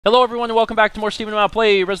Hello everyone and welcome back to more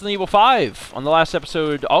StephenPlays Resident Evil 5. On the last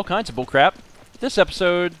episode, all kinds of bullcrap. This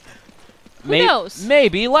episode, Who knows?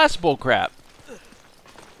 maybe less bullcrap.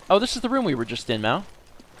 Oh, this is the room we were just in, Mal.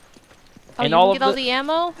 Oh, and you can get all the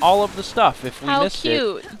ammo? All of the stuff, if we missed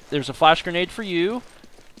cute. it. There's a flash grenade for you.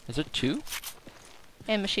 Is it 2?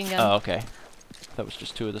 And machine gun. Oh, okay. That was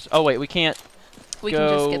just 2 of this. Oh, wait, we can't We can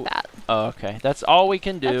just get that. Oh, okay. That's all we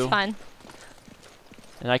can do. That's fine.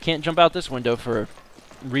 And I can't jump out this window for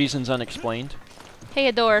reasons unexplained. Hey,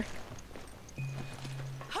 a door.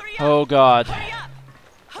 Hurry up! Oh, God. Hurry up!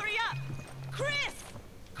 Hurry up! Chris!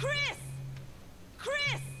 Chris!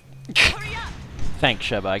 Chris! Hurry up! Thanks,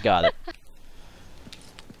 Sheba. I got it.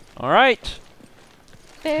 All right.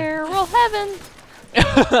 Barrel heaven.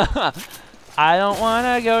 I don't want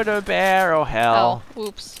to go to barrel hell. Oh,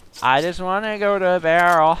 oops. I just want to go to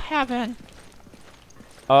barrel heaven.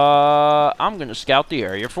 I'm going to scout the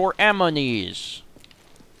area for ammonies.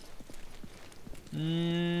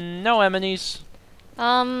 No ammonies.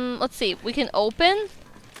 Let's see. We can open,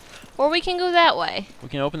 or we can go that way. We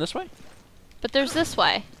can open this way? But there's this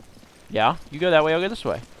way. Yeah, you go that way, I'll go this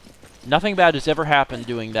way. Nothing bad has ever happened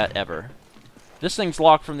doing that ever. This thing's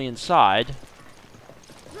locked from the inside.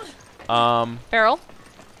 Barrel.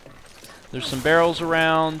 There's some barrels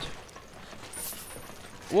around.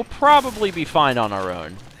 We'll probably be fine on our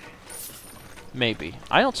own. Maybe.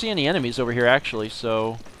 I don't see any enemies over here, actually,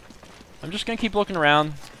 so I'm just going to keep looking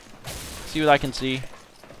around, see what I can see.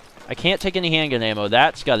 I can't take any handgun ammo.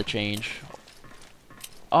 That's got to change.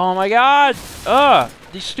 Oh, my God! Ugh!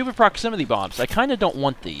 These stupid proximity bombs. I kind of don't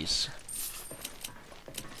want these.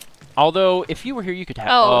 Although, if you were here, you could have...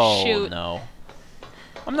 Oh, shoot. No.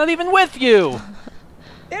 I'm not even with you!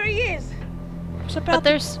 There he is! But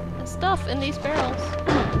there's stuff in these barrels.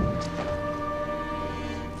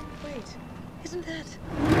 Wait, isn't that...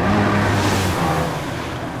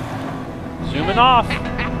 Zooming off.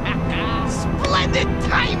 Splendid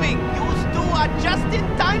timing! You two are just in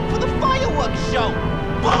time for the fireworks show!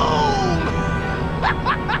 Boom!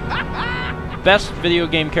 Best video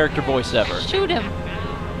game character voice ever. Shoot him.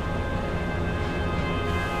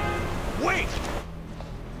 Wait!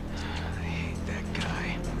 I hate that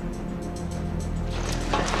guy.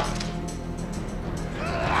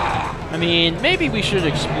 I mean, maybe we should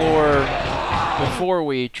explore before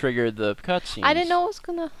we trigger the cutscenes. I didn't know it was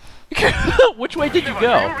gonna... Which way did you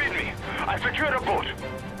go? I secured a boat.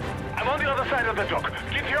 I'm on the other side of the dock.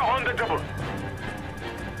 Get here on the double.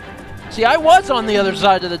 See, I was on the other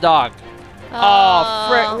side of the dock.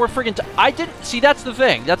 Oh, we're freaking... I didn't... See, that's the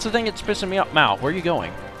thing. That's the thing that's pissing me off. Mal, where are you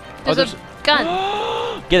going? There's a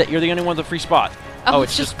gun. Get it. You're the only one with a free spot. Oh,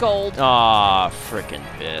 it's just gold. Aw, frickin'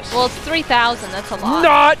 piss. Well, it's 3,000. That's a lot.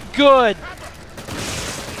 Not good!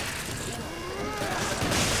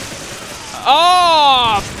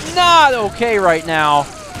 Oh, not okay right now.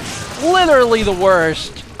 Literally the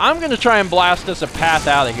worst. I'm going to try and blast us a path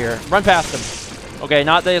out of here. Run past him. Okay,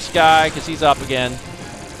 not this guy, because he's up again.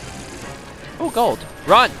 Oh, gold.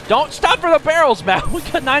 Run. Don't stop for the barrels, Matt. We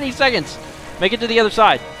got 90 seconds. Make it to the other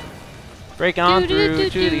side. Break on through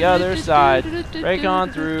to the other side. Break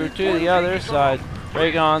on through to the other side.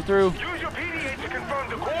 Break on through. Use your PDA to confirm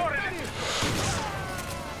the coordinates.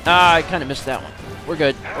 Ah, I kind of missed that one. We're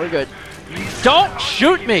good. We're good. Don't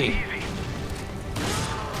shoot me!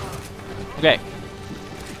 Okay.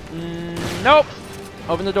 Nope.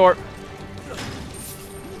 Open the door.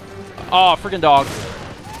 Oh, freaking dog.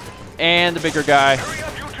 And the bigger guy. Hurry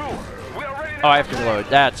up, you two. We are ready Oh, I have to reload.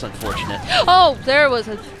 That's unfortunate. Oh, there was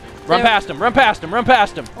a... Run past him. Run past him. Run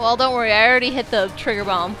past him. Well, don't worry. I already hit the trigger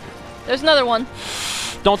bomb. There's another one.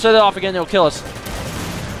 Don't set it off again. It'll kill us.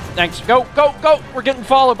 Thanks. Go, go, go. We're getting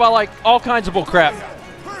followed by, like, all kinds of bullcrap.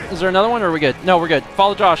 Is there another one, or are we good? No, we're good.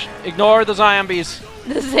 Follow Josh. Ignore the zombies.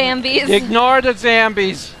 The zombies. Ignore the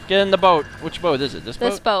zombies. Get in the boat. Which boat is it? This boat?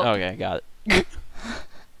 This boat. Okay, got it.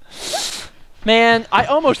 Man, I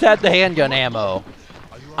almost had the handgun ammo.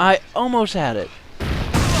 I almost had it.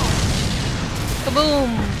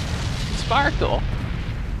 Kaboom. Sparkle.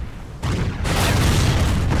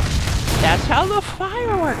 That's how the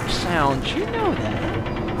fireworks sound. You know that.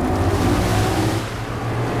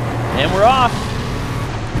 And we're off.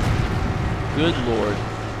 Good Lord.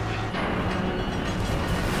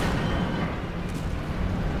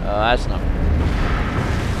 That's not...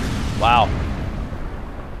 Wow.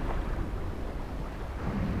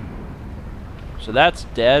 So that's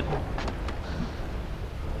dead.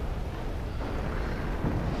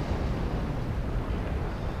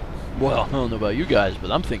 Well, I don't know about you guys,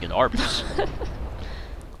 but I'm thinking ARPS.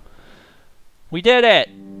 We did it!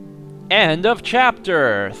 End of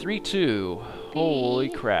chapter 3-2. Holy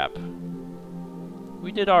crap.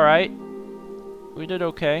 We did alright. We did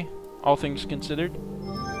okay, all things considered.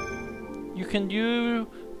 You can do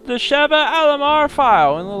the Sheba Alamar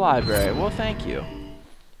file in the library. Well, thank you.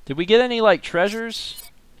 Did we get any, like, treasures?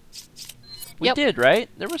 We did, right?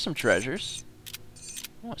 There were some treasures.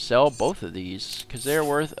 I want to sell both of these, because they're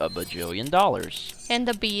worth $1 bajillion. And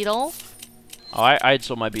the beetle. Oh, I had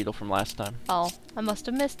sold my beetle from last time. Oh, I must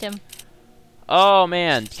have missed him. Oh,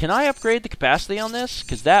 man. Can I upgrade the capacity on this?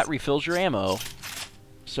 Because that refills your ammo.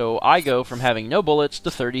 So I go from having no bullets to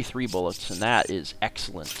 33 bullets, and that is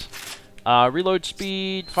excellent. Reload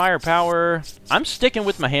speed, firepower. I'm sticking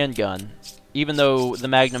with my handgun, even though the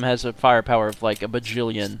Magnum has a firepower of like 1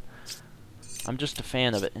 bajillion. I'm just a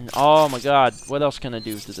fan of it. And oh my god, what else can I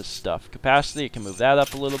do to this stuff? Capacity, I can move that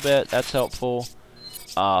up a little bit. That's helpful.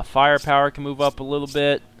 Firepower can move up a little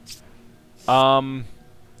bit. I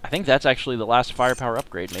think that's actually the last firepower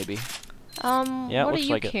upgrade, maybe. Yeah, what are looks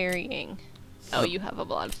you like it. carrying? Oh, you have a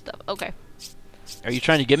lot of stuff. Okay. Are you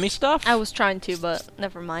trying to give me stuff? I was trying to, but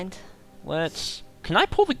never mind. Let's... Can I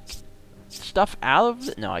pull the stuff out of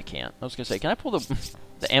it? No, I can't. I was gonna say, can I pull the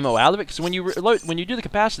ammo out of it? Because when you when you do the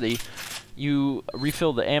capacity, you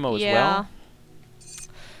refill the ammo as well.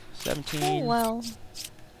 17. Oh, well.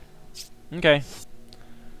 Okay.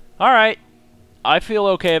 All right. I feel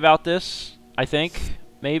okay about this. I think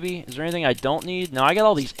maybe. Is there anything I don't need? No, I got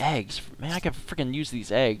all these eggs. Man, I can freaking use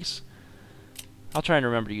these eggs. I'll try and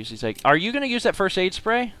remember to use these eggs. Are you gonna use that first aid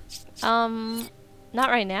spray? Not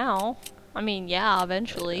right now. I mean, yeah,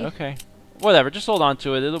 eventually. Okay. Whatever, just hold on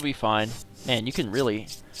to it. It'll be fine. Man, you can really... You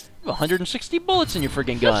have 160 bullets in your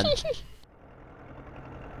friggin' gun.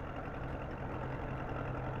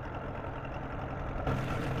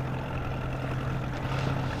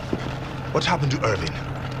 What happened to Irving?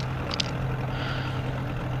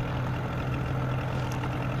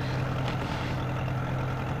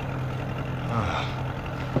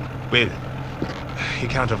 Well, he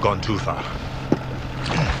can't have gone too far.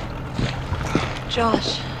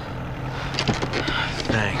 Josh.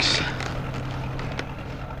 Thanks.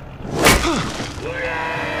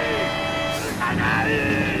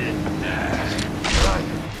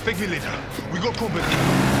 Thank me later. We got company.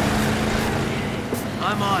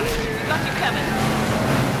 I'm on it. Got you, Kevin.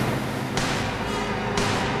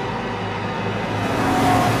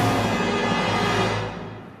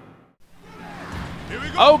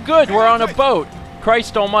 Oh, good, we're on a boat.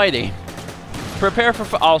 Christ almighty. Prepare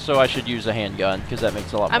for... Also, I should use a handgun, because that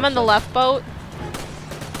makes a lot more sense. I'm on the left boat.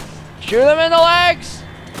 Shoot them in the legs!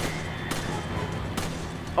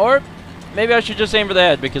 Or maybe I should just aim for the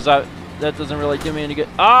head, because that doesn't really do me any good.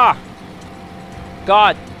 Ah!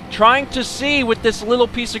 God, trying to see with this little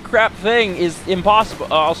piece of crap thing is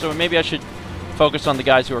impossible. Also, maybe I should focus on the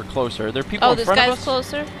guys who are closer. There are people in front of us. Oh,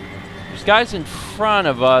 this guy's closer? There's guys in front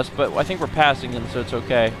of us, but I think we're passing them, so it's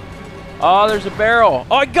okay. Oh, there's a barrel.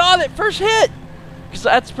 Oh, I got it! First hit! Because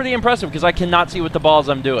that's pretty impressive, because I cannot see what the balls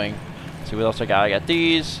I'm doing. Let's see what else I got. I got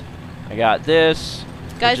these. I got this.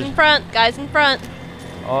 Guys in front. Guys in front.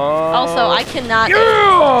 Oh. Also, I cannot...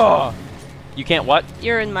 Yeah! You can't what?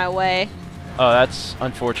 You're in my way. Oh, that's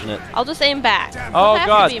unfortunate. I'll just aim back. Oh, have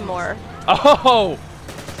God. to be more. Oh!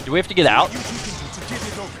 Do we have to get out?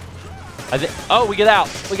 Oh, we get out.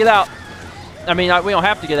 We get out. I mean, we don't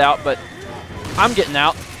have to get out, but I'm getting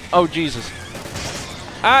out. Oh, Jesus.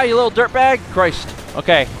 Ah, you little dirtbag. Christ.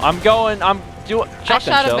 Okay, I'm going. I'm doing shotgun I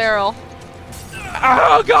shot shells. a barrel.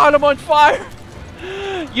 Oh, God, I'm on fire.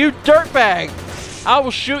 You dirtbag. I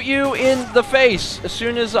will shoot you in the face as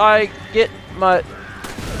soon as I get my...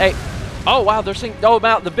 Hey. Oh, wow, they're saying... Oh,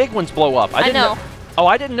 wow, the big ones blow up. I didn't know. Oh,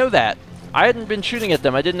 I didn't know that. I hadn't been shooting at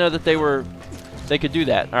them. I didn't know that they could do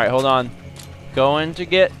that. All right, hold on. Going to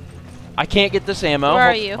get... I can't get this ammo. Where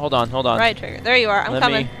are you? Hold on, hold on. Right trigger. There you are. I'm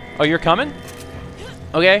coming. Oh, you're coming?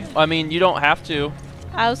 Okay. I mean, you don't have to.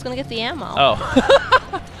 I was going to get the ammo.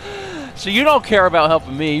 Oh. So you don't care about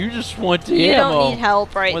helping me. You just want the ammo. You don't need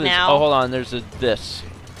help right now. Oh, hold on. There's this.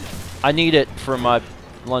 I need it for my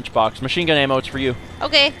lunchbox. Machine gun ammo. It's for you.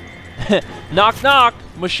 Okay. Knock, knock.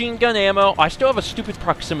 Machine gun ammo. I still have a stupid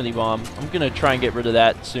proximity bomb. I'm going to try and get rid of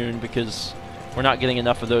that soon because we're not getting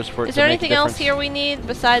enough of those for it to make a difference. Is there anything else here we need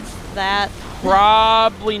besides that?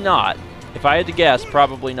 Probably not. If I had to guess,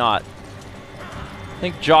 probably not. I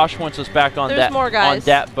think Josh wants us back on more guys. on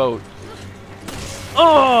that boat.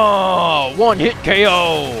 Oh, one hit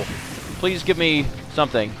KO. Please give me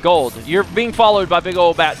something. Gold. You're being followed by big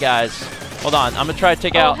old bat guys. Hold on. I'm going to try to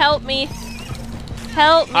take out. Oh, help me.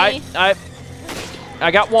 Help me. I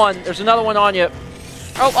got one. There's another one on you.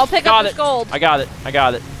 Oh, I'll pick up this gold. I got it. I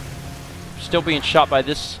got it. Still being shot by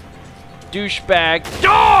this douchebag.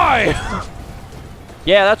 Die!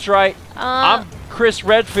 Yeah, that's right. I'm Chris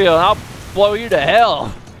Redfield, and I'll blow you to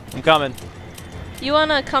hell. I'm coming. You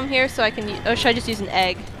wanna come here so I can? Or should I just use an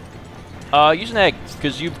egg? Use an egg,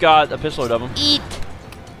 because you've got a pistol of them. Eat.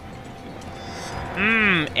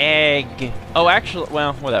 Egg. Oh, actually,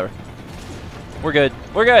 well, whatever. We're good.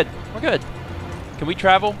 We're good. We're good. Can we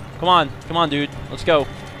travel? Come on, dude. Let's go.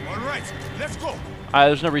 All right, let's go.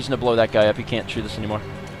 There's no reason to blow that guy up. He can't shoot us anymore.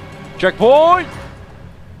 Checkpoint!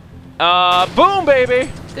 Boom,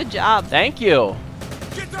 baby! Good job. Thank you.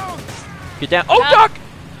 Get down. Get down. Oh, duck!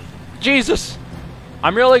 Jesus.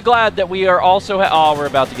 I'm really glad that we are also... oh, we're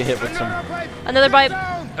about to get hit with some... Another bite.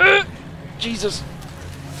 Jesus.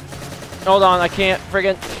 Hold on, I can't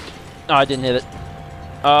friggin... oh, I didn't hit it.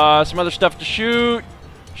 Some other stuff to shoot.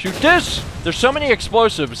 Shoot this! There's so many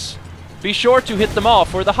explosives. Be sure to hit them all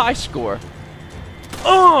for the high score.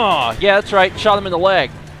 Oh, yeah, that's right. Shot him in the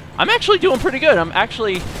leg. I'm actually doing pretty good. I'm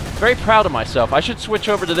actually very proud of myself. I should switch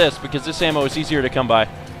over to this because this ammo is easier to come by.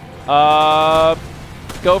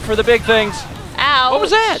 Go for the big things. Ouch. What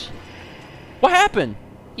was that? What happened?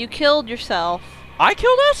 You killed yourself. I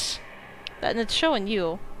killed us? And it's showing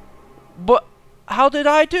you. But how did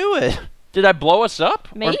I do it? Did I blow us up?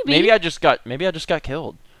 Maybe. Or maybe I just got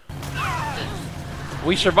killed.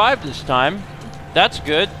 We survived this time. That's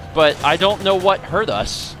good, but I don't know what hurt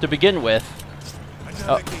us to begin with.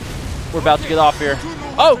 We're about to get off here.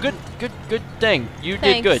 Oh, good thing. You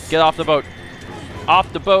did good. Get off the boat.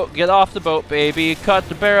 Off the boat. Get off the boat, baby. Cut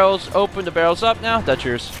the barrels. Open the barrels up now. That's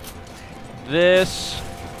yours. This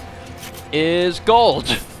is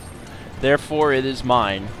gold. Therefore, it is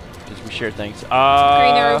mine. Because we share things. Green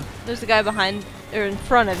arrow. There's a guy behind or in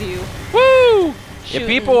front of you. Woo! Shooting. If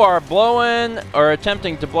people are blowing or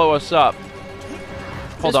attempting to blow us up,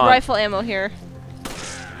 hold on. There's rifle ammo here.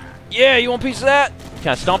 Yeah, you want a piece of that?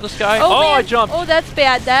 Can I stomp this guy? Oh, man. I jumped. Oh, that's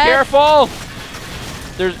bad. Careful!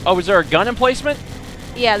 Is there a gun emplacement?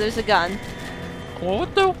 Yeah, there's a gun. Well,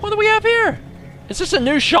 what do we have here? Is this a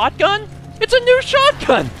new shotgun? It's a new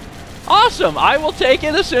shotgun! Awesome! I will take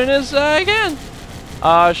it as soon as I can.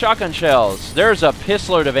 Shotgun shells. There's a piss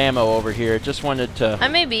load of ammo over here. Just wanted to... I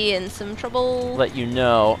may be in some trouble. Let you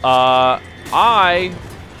know. I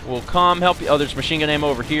will come help you. Oh, there's machine gun ammo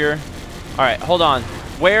over here. Alright, hold on.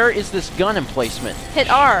 Where is this gun emplacement? Hit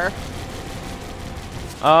R.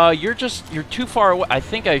 You're too far away. I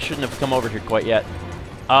think I shouldn't have come over here quite yet.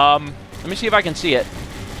 Let me see if I can see it.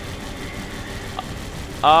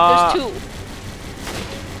 There's two.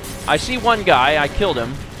 I see one guy. I killed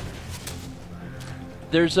him.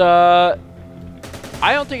 There's I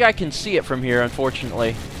don't think I can see it from here,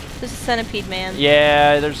 unfortunately. There's a centipede man.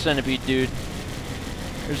 Yeah, there's a centipede dude.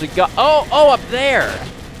 There's a guy. Oh, up there.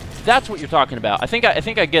 That's what you're talking about. I think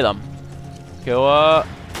I get him. Go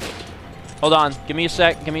hold on. Give me a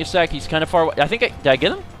sec. Give me a sec. He's kind of far away. Did I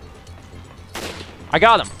get him? I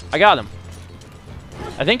got him.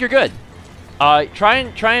 I think you're good. Try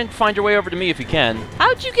and find your way over to me if you can.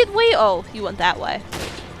 How'd you get way? Oh, you went that way.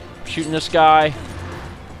 Shooting this guy.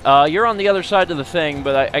 You're on the other side of the thing,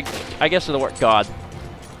 but I guess it'll work. God.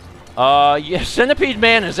 Yeah, Centipede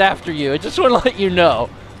Man is after you. I just want to let you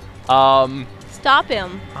know. Stop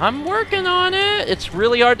him. I'm working on it. It's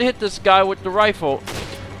really hard to hit this guy with the rifle.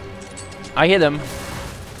 I hit him.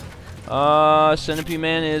 Centipede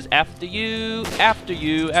Man is after you.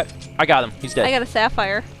 I got him. He's dead. I got a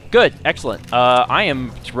sapphire. Good. Excellent. I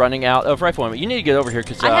am running out of rifle ammo. You need to get over here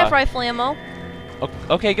because I have rifle ammo.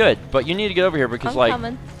 Okay, good. But you need to get over here because I'm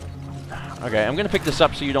coming. Okay, I'm gonna pick this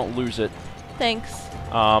up so you don't lose it. Thanks.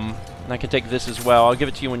 And I can take this as well. I'll give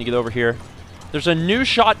it to you when you get over here. There's a new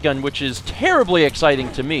shotgun which is terribly exciting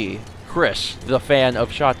to me, Chris, the fan of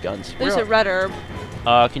shotguns. There's a red herb.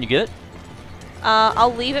 Can you get it?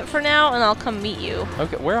 I'll leave it for now and I'll come meet you.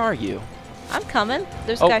 Okay, where are you? I'm coming.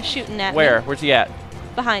 There's a guy shooting at me. Where? Where's he at?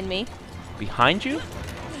 Behind me. Behind you?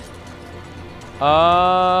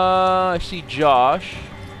 I see Josh.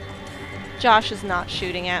 Josh is not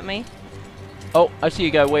shooting at me. Oh, I see a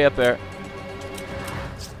guy way up there.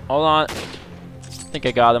 Hold on. I think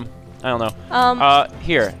I got him. I don't know.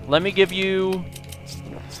 Here, let me give you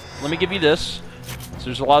this. So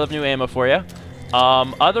there's a lot of new ammo for you.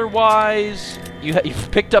 Otherwise,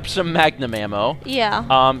 you've picked up some Magnum ammo.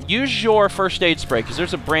 Yeah. Use your first aid spray because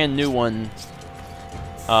there's a brand new one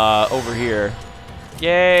over here.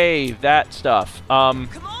 Yay, that stuff. Come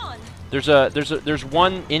on. There's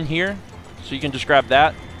one in here, so you can just grab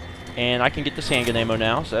that, and I can get this handgun ammo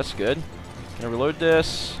now, so that's good. Can I reload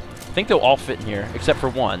this? I think they'll all fit in here except for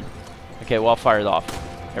one. Okay, well I'll fire it off.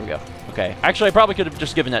 There we go. Okay. Actually, I probably could have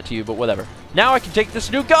just given that to you, but whatever. Now I can take this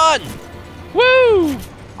new gun. Woo!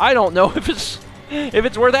 I don't know if it's if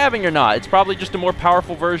it's worth having or not. It's probably just a more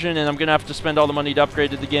powerful version, and I'm going to have to spend all the money to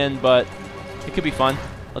upgrade it again, but it could be fun.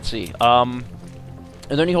 Let's see. It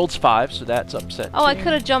only holds 5, so that's upset. Oh, I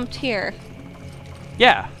could have jumped here.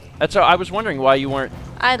 Yeah. That's. I was wondering why you weren't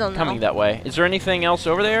I don't know. coming that way. Is there anything else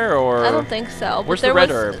over there, or? I don't think so. Where's but the there red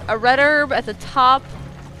was herb? a red herb at the top,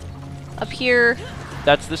 up here.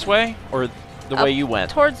 That's this way, or the way you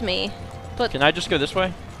went? Towards me. But Can I just go this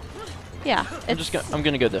way? yeah, I'm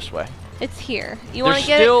gonna go this way. it's here. You want to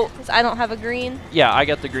There's get still- it? 'Cause I don't have a green. Yeah, I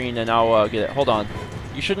got the green, and I'll get it. Hold on.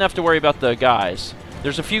 You shouldn't have to worry about the guys.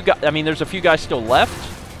 There's a few guys. I mean, there's a few guys still left,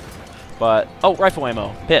 but oh, rifle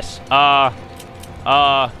ammo. Piss.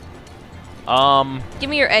 Give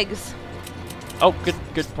me your eggs. Oh,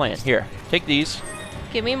 good plan. Here, take these.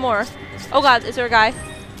 Give me more. Oh God, is there a guy?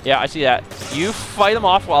 Yeah, I see that. You fight them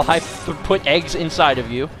off while I put eggs inside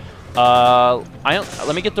of you.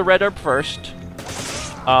 Let me get the red herb first.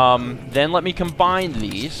 Then let me combine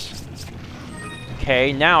these.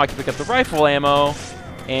 Okay, now I can pick up the rifle ammo,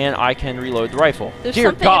 and I can reload the rifle. There's Dear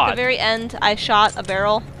something God. at the very end. I shot a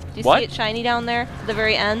barrel. Do you What? see it shiny down there? At the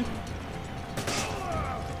very end.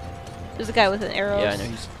 There's a guy with an arrow. Yeah, I know.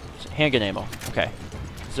 He's handgun ammo. Okay.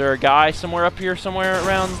 Is there a guy somewhere up here, somewhere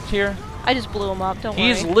around here? I just blew him up. Don't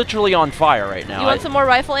He's worry. literally on fire right now. You want some more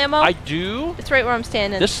rifle ammo? I do? It's right where I'm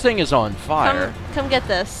standing. This thing is on fire. Come get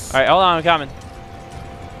this. Alright, hold on, I'm coming.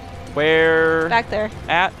 Where Back there.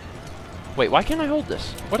 at? Wait, why can't I hold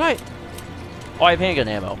this? Oh, I have handgun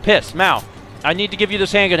ammo. Piss, Mao. I need to give you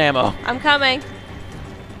this handgun ammo. I'm coming.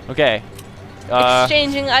 Okay.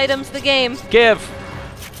 Exchanging items the game. Give.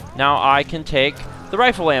 Now I can take the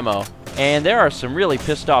rifle ammo. And there are some really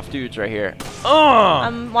pissed off dudes right here.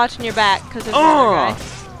 I'm watching your back because there's another guy.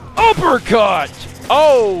 Uppercut!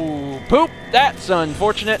 Oh, poop. That's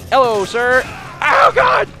unfortunate. Hello, sir. Oh,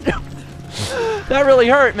 God! That really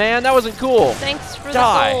hurt, man. That wasn't cool. Thanks for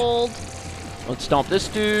Die. the gold. Let's stomp this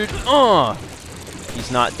dude.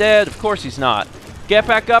 He's not dead. Of course he's not. Get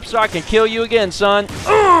back up so I can kill you again, son.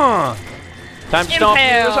 Time to stomp you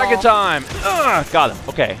the Impale. second time. Got him.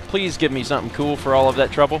 Okay, please give me something cool for all of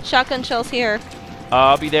that trouble. Shotgun shells here.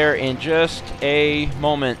 I'll be there in just a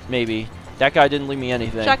moment, maybe. That guy didn't leave me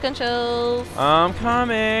anything. Shotgun shells. I'm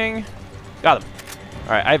coming. Got him.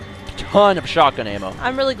 All right, I have a ton of shotgun ammo.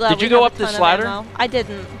 I'm really glad. Did you we go have up a this ton of ladder? ammo. I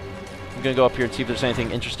didn't. I'm gonna go up here and see if there's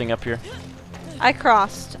anything interesting up here. I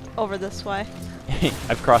crossed over this way.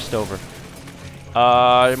 I've crossed over.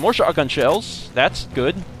 More shotgun shells. That's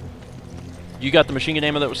good. You got the machine gun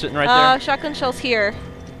ammo that was sitting right there? Shotgun shells here.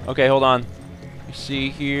 Okay, hold on. You see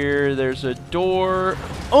here, there's a door.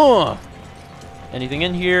 Anything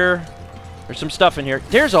in here? There's some stuff in here.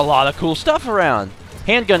 There's a lot of cool stuff around.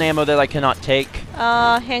 Handgun ammo that I cannot take.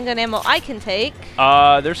 Handgun ammo I can take.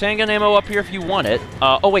 There's handgun ammo up here if you want it.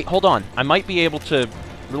 Oh, wait, hold on. I might be able to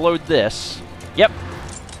reload this. Yep.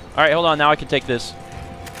 All right, hold on. Now I can take this.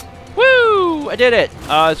 Woo! I did it.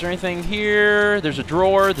 Is there anything here? There's a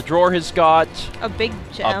drawer. The drawer has got A big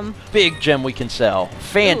gem. a big gem we can sell.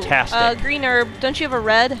 Fantastic. Ooh, green herb. Don't you have a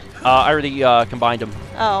red? I already combined them.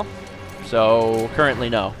 Oh. So currently,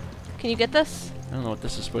 no. Can you get this? I don't know what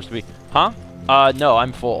this is supposed to be. Huh? No,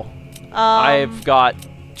 I'm full. Um, I've got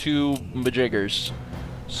 2 majiggers.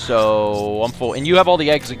 So I'm full. And you have all the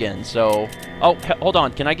eggs again, so... Oh, hold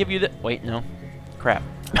on. Can I give you the... Wait, no. Crap.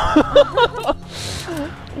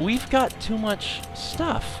 We've got too much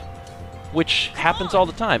stuff, which happens all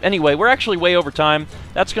the time. Anyway, we're actually way over time.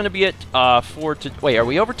 That's going to be it for... Wait, are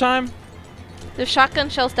we over time? There's shotgun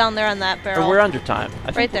shells down there on that barrel. Or we're under time? I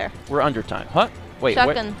think Right there. We're under time. Huh? Wait,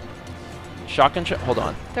 Shotgun. Shotgun shell? Hold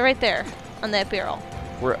on. They're right there on that barrel.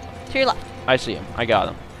 We're... To your left. I see him. I got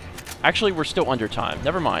him. Actually, we're still under time.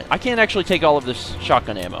 Never mind. I can't actually take all of this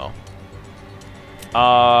shotgun ammo.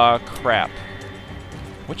 Crap.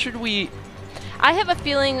 What should we... I have a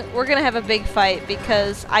feeling we're going to have a big fight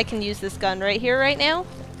because I can use this gun right here, right now.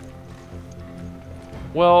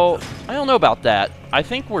 Well, I don't know about that. I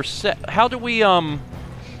think we're set. How do we,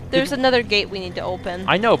 There's another gate we need to open.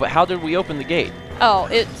 I know, but how did we open the gate? Oh,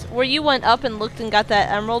 it's where you went up and looked and got that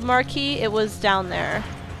emerald marquee. It was down there.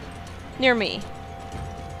 Near me.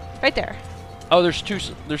 Right there. Oh, there's two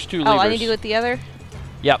levers. Oh, I need to go with the other?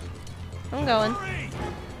 Yep. I'm going.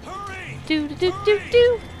 Do do do do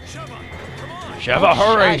do. Sheva,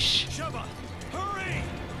 hurry! Shush.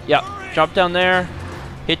 Yep. Jump down there,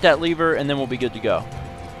 hit that lever, and then we'll be good to go.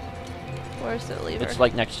 Where's the lever? It's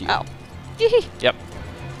like next to you. Oh. Yep.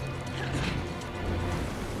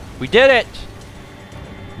 We did it!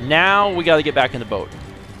 Now we gotta get back in the boat.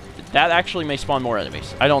 That actually may spawn more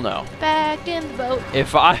enemies. I don't know. Back in the boat.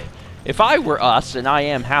 If I If I were us, and I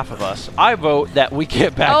am half of us, I vote that we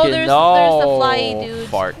get back Oh, in. there's No, the fly dude.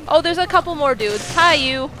 Fart. Oh, there's a couple more dudes. Hi,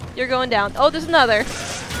 you. You're going down. Oh, there's another.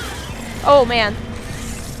 Oh, man.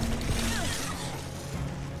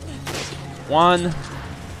 1,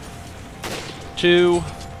 2,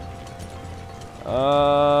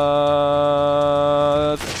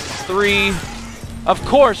 3. Of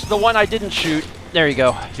course, the one I didn't shoot. There you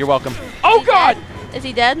go. You're welcome. Oh, God! Is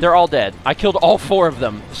he dead? They're all dead. I killed all 4 of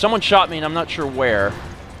them. Someone shot me, and I'm not sure where.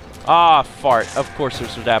 Ah, fart. Of course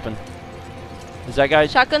this would happen. Is that guy?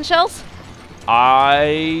 Shotgun shells?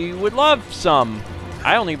 I would love some.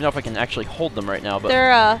 I don't even know if I can actually hold them right now, but...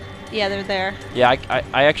 They're, yeah, they're there. Yeah,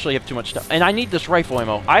 I actually have too much stuff. And I need this rifle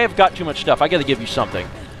ammo. I have got too much stuff. I gotta give you something.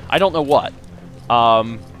 I don't know what.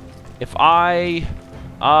 If I...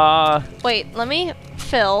 Wait, let me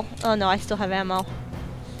fill. Oh, no, I still have ammo.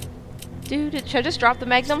 Dude, should I just drop the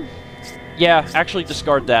Magnum? Yeah, actually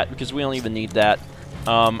discard that, because we don't even need that.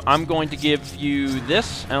 I'm going to give you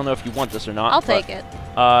this. I don't know if you want this or not. I'll take it.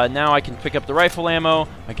 Now I can pick up the rifle ammo.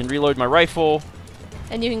 I can reload my rifle.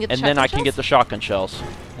 And you can get the And then I can shells? get the shotgun shells.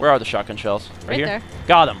 Where are the shotgun shells? Right here? there.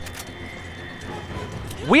 Got them.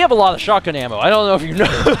 We have a lot of shotgun ammo. I don't know if you know.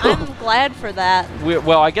 I'm glad for that.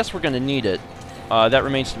 Well, I guess we're going to need it. That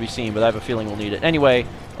remains to be seen, but I have a feeling we'll need it. Anyway,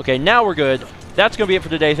 okay, now we're good. That's going to be it for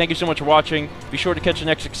today. Thank you so much for watching. Be sure to catch the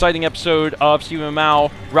next exciting episode of Stephen and Mao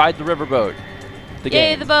Ride the Riverboat. The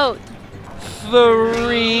Yay, game. the boat.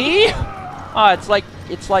 3. It's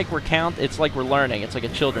like we're learning. It's like a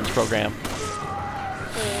children's program.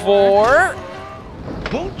 4.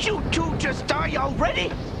 Won't you two just die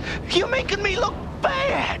already? You're making me look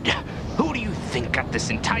bad. Who do you think got this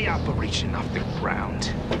entire operation off the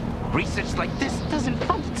ground? Research like this doesn't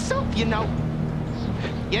fund itself, you know.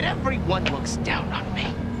 Yet everyone looks down on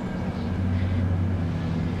me.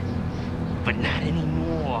 But not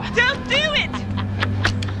anymore. Don't do it!